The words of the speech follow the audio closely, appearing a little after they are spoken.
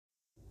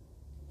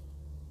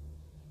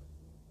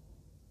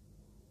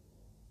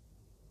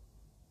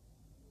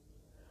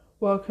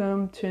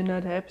Welcome to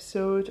another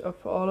episode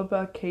of All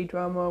About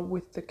K-Drama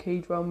with the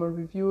Kdrama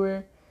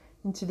Reviewer.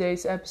 In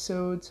today's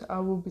episode, I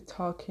will be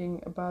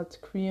talking about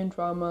Korean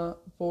drama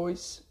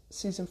Voice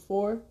Season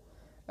 4,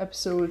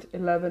 Episode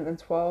 11 and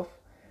 12.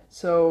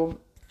 So,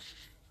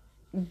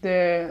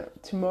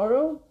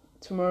 tomorrow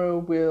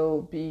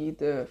will be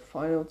the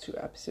final two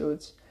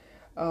episodes.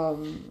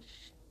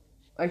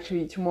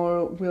 Actually,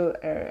 tomorrow will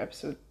air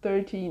episode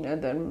 13,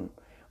 and then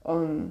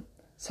on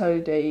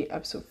Saturday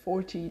episode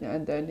 14,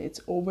 and then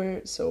it's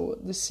over. So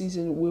this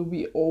season will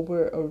be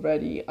over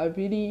already. I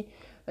really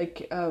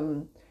like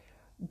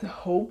the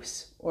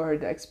hopes or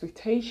the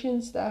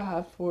expectations that I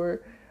have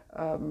for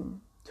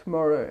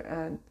tomorrow,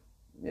 and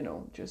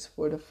just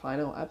for the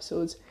final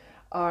episodes,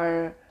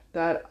 are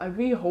that I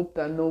really hope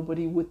that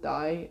nobody would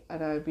die,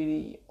 and I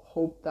really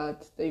hope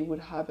that they would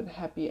have a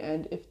happy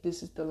end if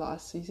this is the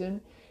last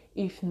season.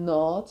 If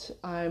not,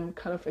 I'm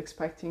kind of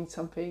expecting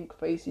something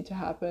crazy to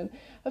happen.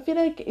 I feel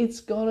like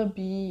it's gonna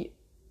be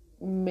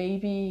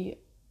maybe,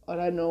 I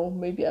don't know,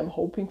 maybe I'm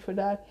hoping for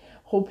that.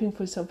 Hoping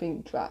for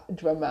something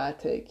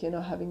dramatic,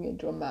 having a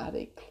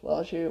dramatic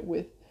closure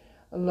with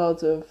a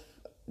lot of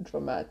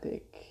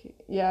dramatic,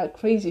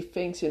 crazy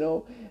things,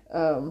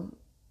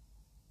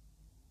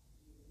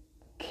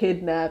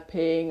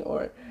 kidnapping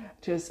or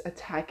just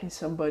attacking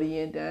somebody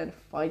and then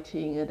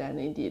fighting, and then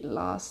in the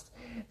last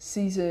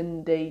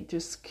season they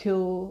just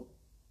kill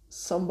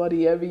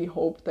somebody. I really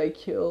hope they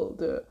kill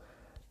the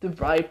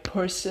right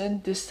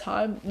person this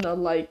time, not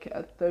like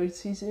a third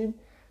season.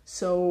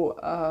 So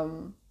I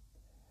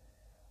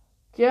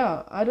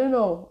don't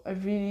know,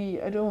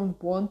 I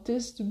don't want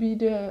this to be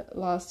the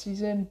last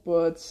season,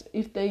 but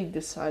if they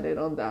decided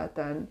on that,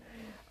 then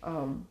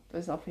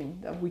there's nothing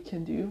that we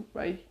can do,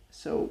 right?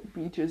 So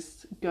we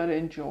just gotta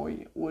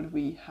enjoy what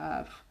we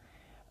have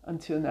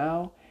until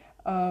now.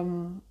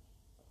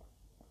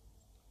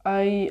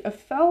 I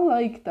felt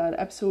like that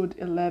episode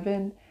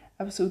 11,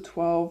 episode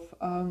 12,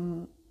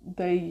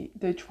 they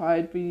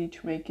tried really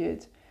to make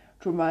it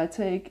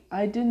dramatic.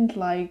 I didn't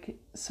like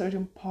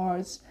certain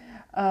parts,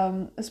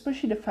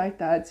 especially the fact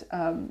that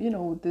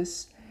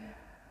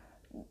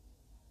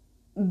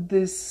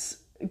this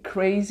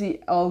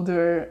crazy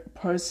elder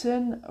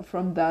person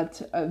from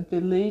that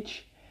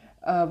village,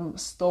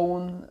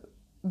 stone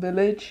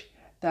village,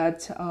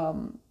 that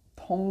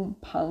Tong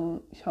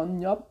Pang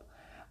Hyunyop,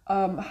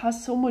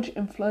 has so much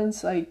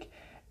influence. Like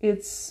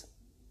it's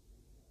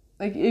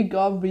like it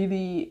got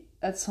really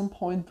at some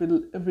point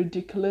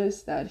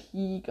ridiculous that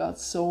he got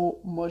so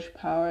much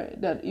power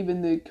that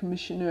even the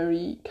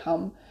commissionary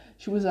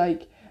she was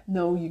like,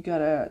 no, you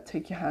gotta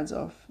take your hands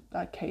off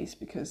that case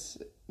because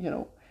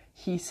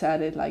he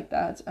said it like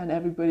that, and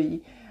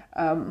everybody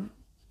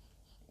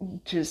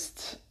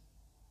just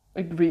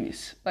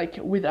agrees, like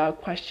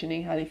without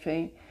questioning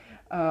anything,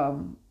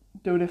 though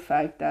the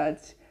fact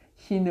that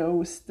he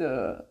knows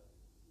the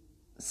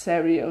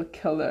serial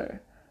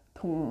killer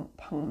Tong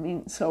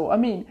Pangmin. So I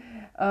mean,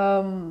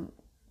 I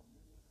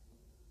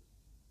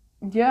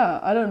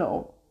don't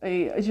know,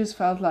 I just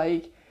felt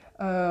like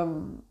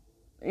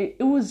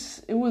it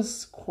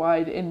was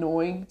quite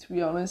annoying, to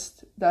be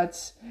honest,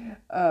 that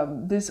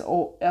this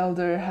old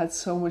elder had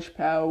so much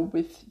power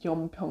with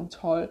Yom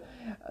Pyong-chol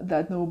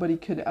that nobody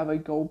could ever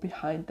go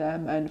behind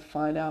them and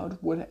find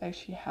out what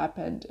actually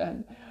happened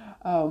and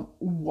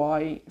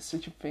why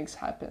such things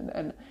happen,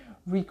 and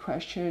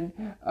re-question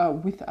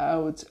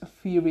without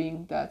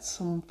fearing that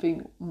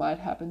something might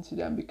happen to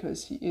them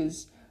because he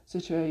is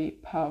such a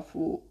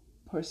powerful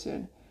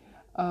person.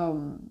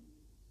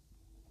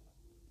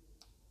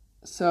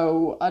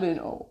 So I don't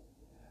know,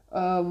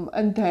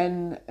 and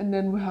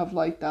then we have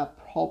like that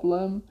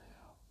problem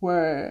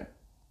where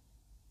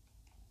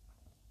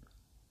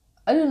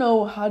I don't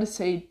know how to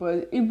say it,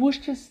 but it was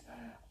just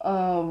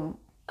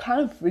kind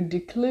of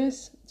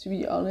ridiculous, to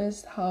be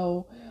honest,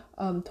 how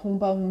Tong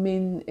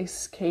Bang-min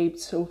escaped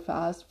so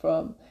fast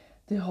from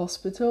the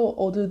hospital,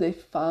 although they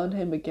found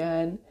him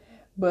again,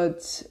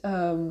 but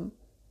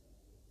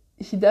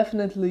he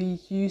definitely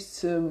used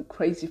some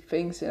crazy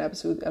things in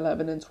episode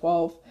 11 and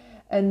 12.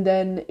 And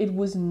then it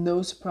was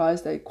no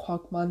surprise that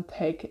Kwak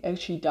Man-taek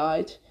actually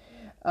died,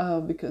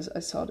 because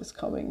I saw this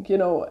coming.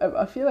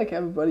 I feel like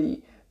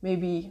everybody,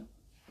 maybe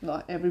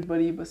not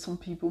everybody, but some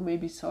people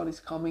maybe saw this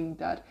coming,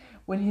 that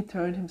when he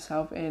turned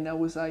himself in, I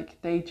was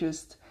like, they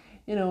just,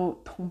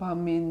 Tong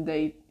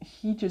Bang-min,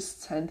 he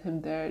just sent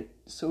him there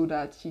so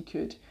that he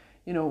could,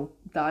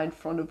 die in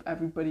front of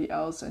everybody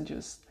else, and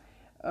just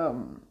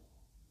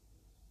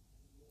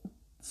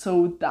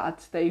so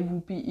that they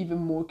would be even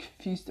more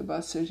confused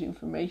about certain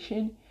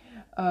information.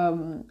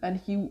 And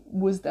he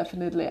was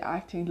definitely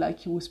acting like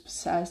he was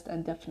possessed,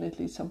 and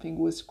definitely something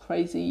was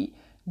crazy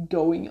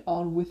going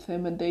on with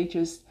him, and they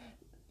just,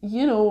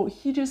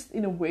 he just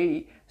in a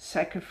way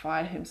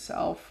sacrificed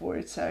himself for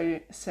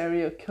a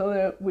serial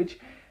killer, which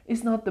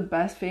is not the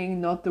best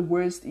thing, not the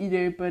worst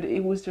either, but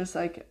it was just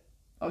like,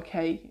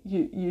 okay,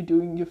 you're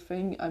doing your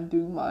thing, I'm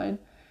doing mine.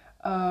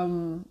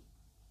 And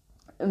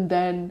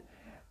then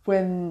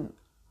when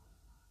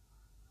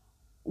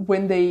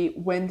they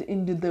went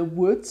into the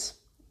woods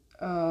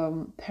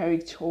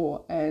Tarik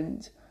Cho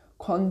and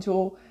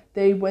Kwon-jo,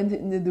 they went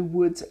into the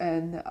woods,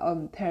 and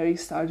Tarik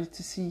started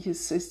to see his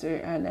sister,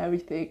 and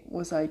everything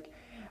was like,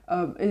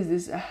 is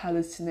this a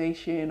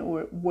hallucination,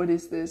 or what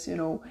is this,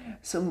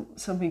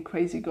 something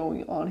crazy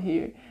going on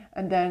here.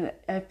 And then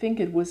I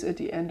think it was at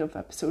the end of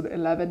episode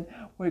 11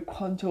 where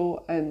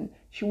Kwon-jo, and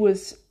she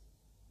was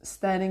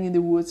standing in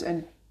the woods,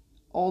 and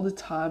all the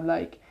time,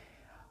 like,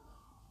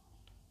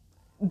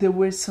 there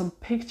were some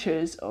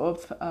pictures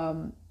of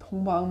Dong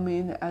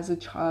Bang-min as a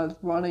child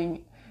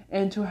running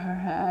into her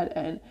head,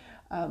 and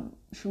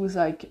she was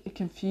like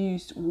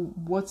confused,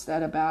 what's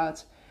that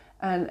about?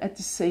 And at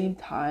the same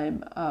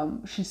time,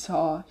 she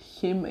saw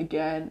him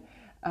again,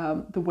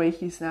 the way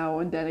he's now,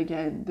 and then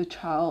again the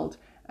child,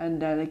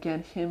 and then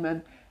again him,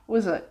 and it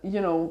was a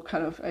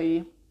kind of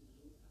a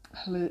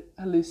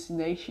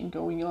hallucination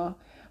going on.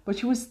 But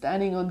she was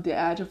standing on the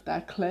edge of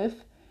that cliff,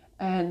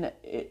 and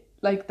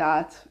like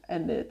that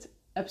ended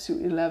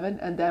episode 11.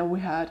 And then we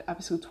had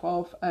episode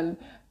 12, and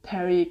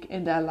Tarik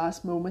in that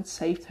last moment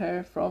saved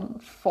her from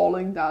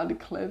falling down the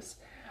cliffs.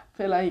 I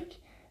feel like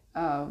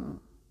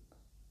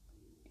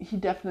he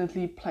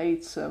definitely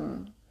played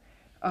some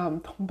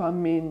Dong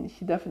Bang-min,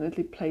 he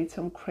definitely played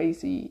some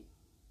crazy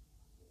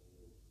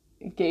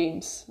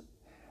games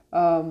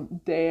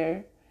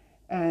there.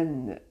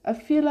 And I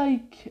feel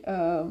like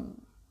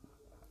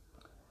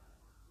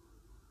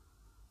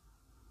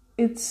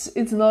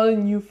it's not a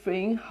new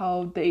thing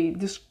how they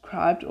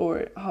described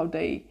or how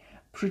they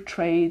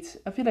portrayed.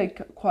 I feel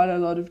like quite a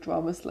lot of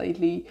dramas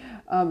lately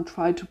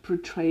try to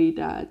portray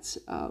that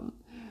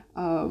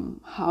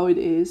how it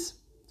is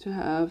to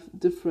have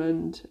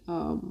different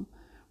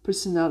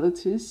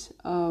personalities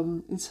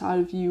inside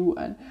of you,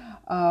 and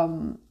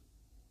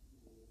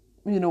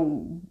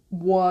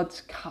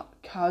what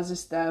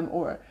causes them,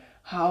 or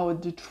how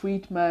the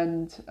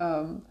treatment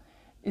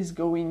is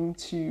going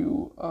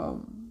to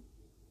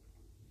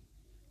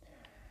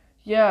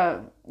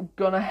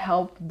gonna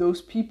help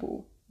those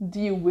people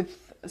deal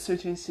with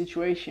certain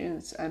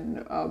situations,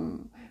 and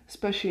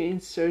especially in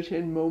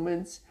certain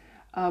moments.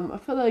 I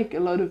feel like a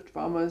lot of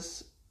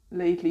dramas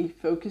lately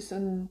focus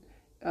on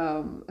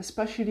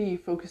especially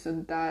focus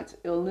on that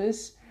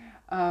illness.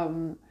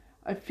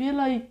 I feel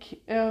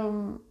like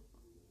you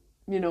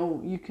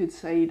could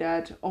say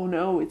that, oh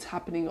no, it's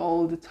happening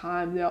all the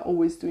time, they're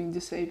always doing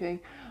the same thing.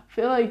 I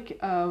feel like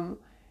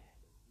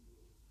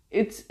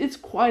it's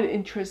quite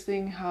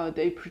interesting how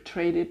they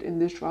portrayed it in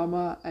this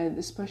drama, and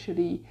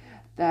especially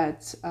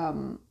that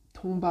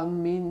Dong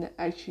Bang-min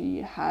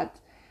actually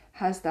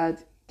has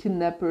that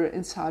kidnapper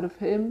inside of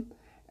him,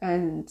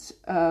 and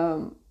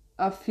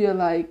I feel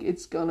like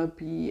it's gonna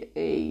be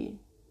a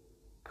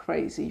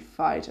crazy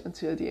fight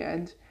until the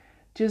end,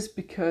 just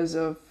because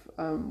of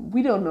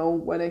we don't know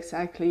what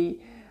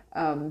exactly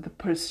the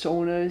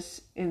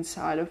personas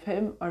inside of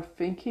him are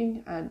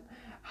thinking, and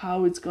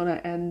how it's gonna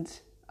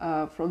end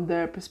from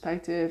their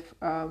perspective,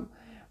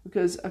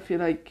 because I feel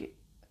like,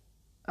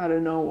 I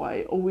don't know,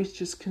 I always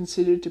just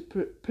consider the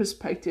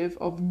perspective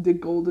of the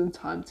Golden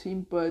Time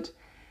team, but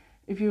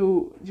if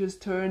you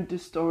just turn the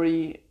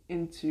story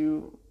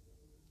into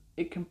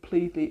a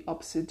completely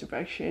opposite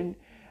direction,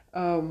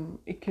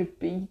 it could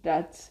be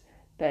that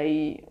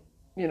they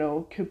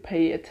could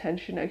pay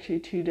attention actually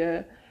to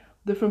the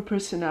different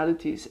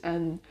personalities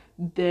and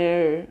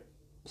their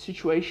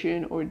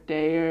situation or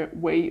their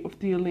way of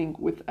dealing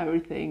with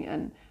everything,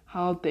 and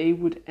how they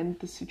would end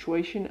the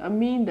situation. I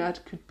mean,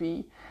 that could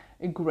be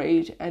a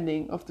great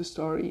ending of the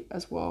story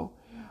as well.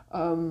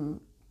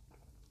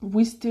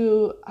 We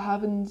still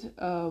haven't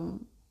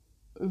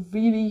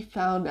really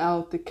found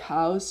out the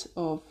cause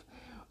of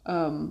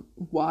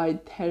why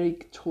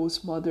Tarik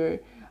Cho's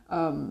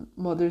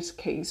mother's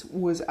case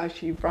was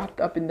actually wrapped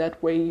up in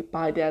that way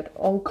by that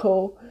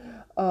uncle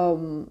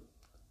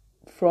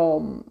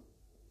from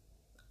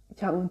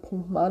Yang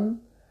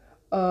Pong-man.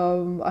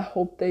 I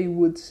hope they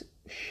would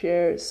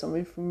share some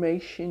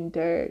information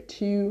there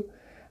too,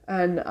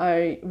 and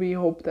I really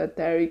hope that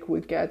Tarik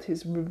would get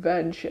his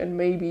revenge, and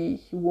maybe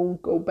he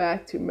won't go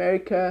back to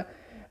America,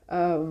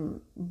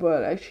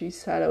 but actually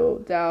settle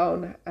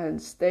down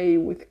and stay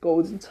with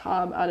Golden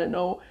Time. I don't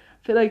know.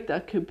 I feel like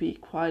that could be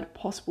quite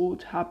possible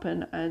to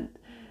happen, and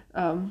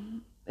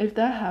if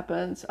that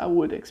happens, I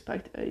would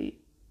expect a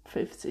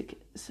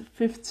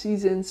fifth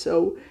season.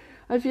 So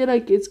I feel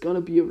like it's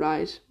gonna be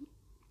right.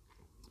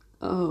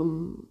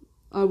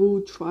 I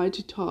will try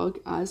to talk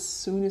as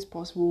soon as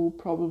possible,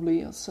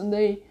 probably on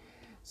Sunday,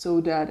 so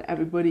that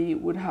everybody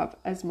would have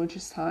as much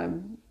as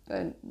time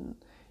then,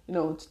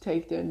 to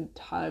take their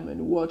time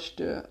and watch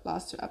the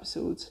last 2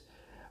 episodes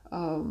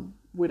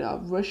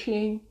without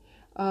rushing.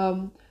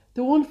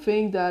 The one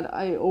thing that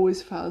I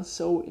always found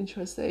so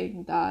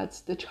interesting, that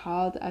the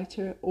child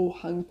actor Oh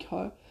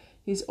Han-kyo,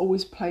 he's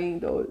always playing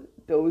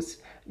those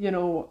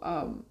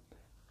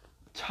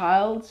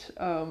child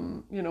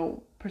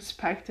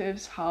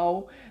perspectives,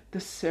 how the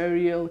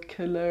serial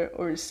killer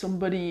or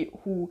somebody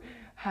who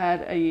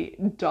had a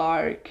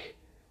dark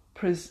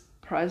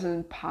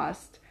present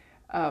past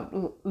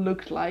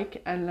looked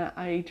like, and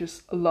I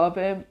just love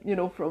him, you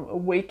know, from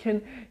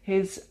Awaken,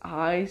 his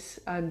eyes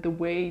and the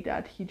way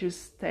that he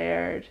just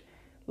stared,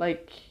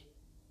 like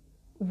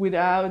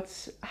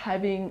without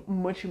having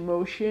much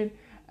emotion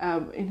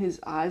in his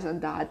eyes,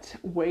 and that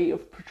way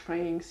of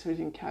portraying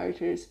certain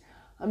characters.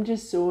 I'm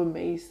just so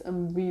amazed.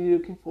 I'm really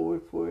looking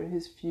forward for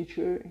his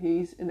future.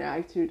 He's an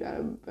actor that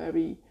I'm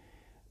very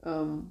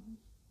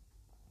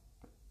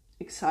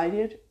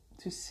excited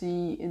to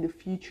see in the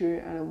future,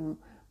 and I'm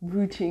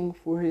rooting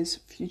for his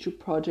future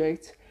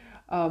project.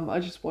 I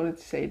just wanted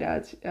to say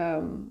that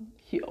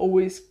he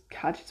always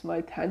catches my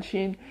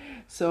attention,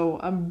 so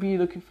I'm really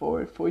looking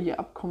forward for the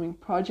upcoming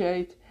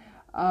project.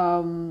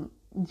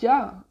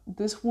 Yeah,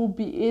 this will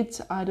be it.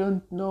 I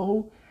don't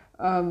know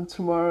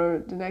tomorrow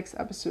the next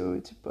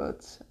episode,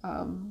 but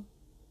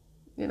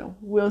you know,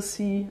 we'll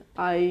see.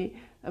 I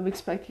am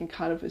expecting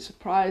kind of a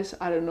surprise.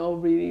 I don't know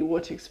really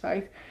what to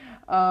expect.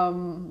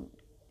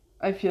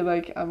 I feel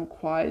like I'm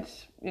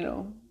quite, you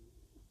know,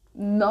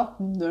 not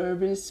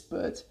nervous,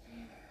 but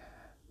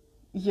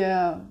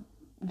yeah,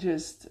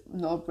 just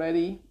not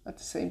ready at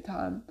the same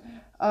time.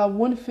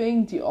 One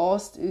thing, the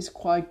Ost is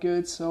quite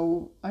good,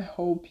 so I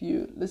hope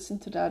you listen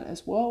to that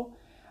as well.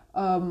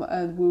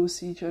 And we'll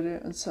see each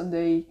other on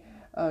Sunday.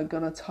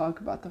 Gonna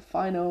talk about the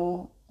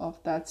final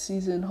of that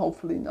season.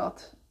 Hopefully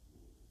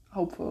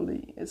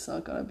it's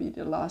not gonna be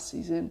the last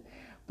season,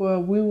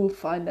 but we will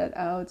find that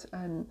out.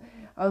 And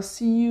I'll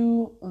see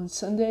you on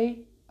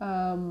Sunday.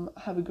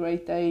 Have a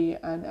great day,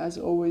 and as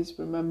always,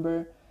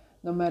 remember,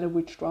 no matter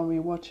which drama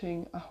you're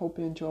watching, I hope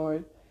you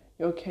enjoyed.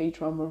 Your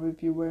Kdrama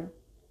Reviewer.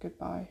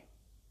 Goodbye.